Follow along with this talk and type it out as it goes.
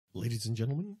Ladies and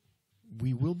gentlemen,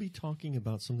 we will be talking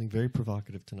about something very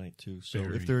provocative tonight too. So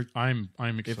I'm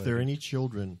excited. If there are any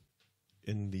children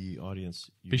in the audience,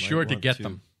 you be might sure to want get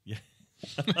them. Yeah.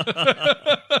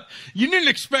 You didn't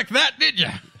expect that, did you?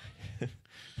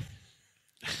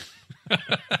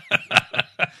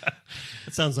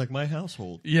 It sounds like my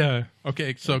household. Yeah.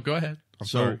 Okay, so go ahead. I'm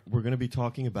sorry. We're going to be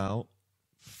talking about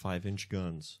 5-inch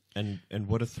guns and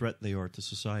what a threat they are to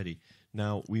society.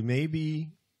 Now, we might be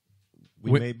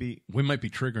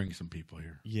triggering some people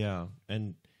here. Yeah,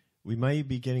 and we might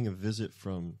be getting a visit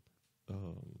from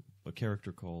a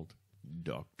character called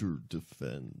Dr.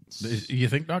 Defense. You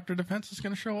think Dr. Defense is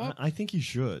going to show up? I think he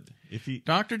should.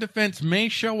 Dr. Defense may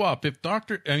show up if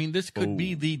this could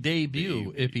be the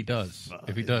debut if he does.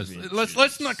 If he does,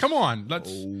 let's not. Come on, let's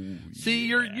see.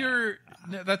 You're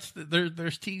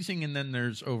there's teasing and then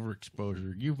there's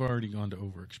overexposure. You've already gone to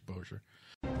overexposure.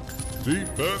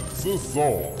 Defense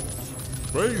assault.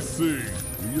 Facing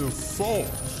the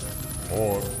assault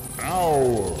on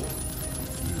our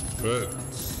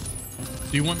defense.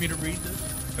 Do you want me to read this?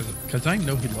 Because I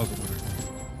know he loves it.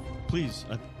 Please,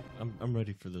 I'm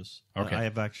ready for this. Okay. I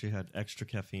have actually had extra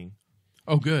caffeine.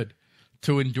 Oh, good.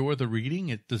 To endure the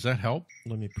reading, does that help?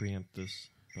 Let me preempt this.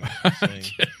 By saying.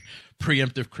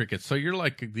 Preemptive crickets. So you're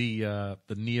like the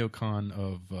neocon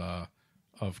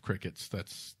of crickets.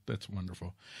 That's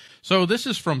wonderful. So this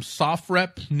is from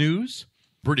SOFREP News.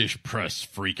 British press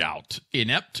freak out.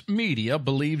 Inept media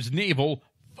believes naval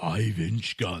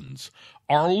 5-inch guns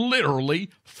are literally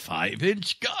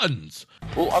 5-inch guns.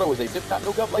 Full Auto is a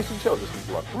VIP.NoGov licensed show. This means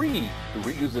you are free to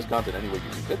reuse this content any way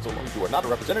you see fit, so long as you are not a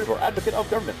representative or advocate of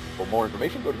government. For more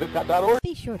information, go to VIP.org.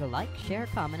 Be sure to like, share,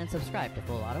 comment, and subscribe to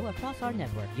Full Auto across our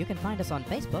network. You can find us on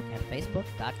Facebook at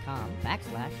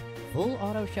facebook.com/Full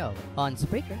Auto Show. On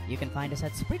Spreaker, you can find us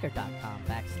at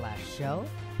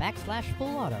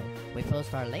Spreaker.com/show/Full Auto. We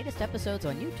post our latest episodes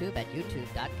on YouTube at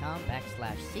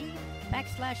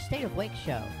youtube.com/C/State of Wake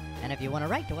Show. And if you want to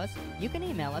write to us, you can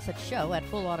email us at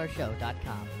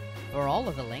show@fullautoshow.com. For all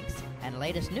of the links and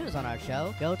latest news on our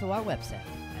show, go to our website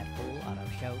at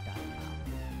fullautoshow.com.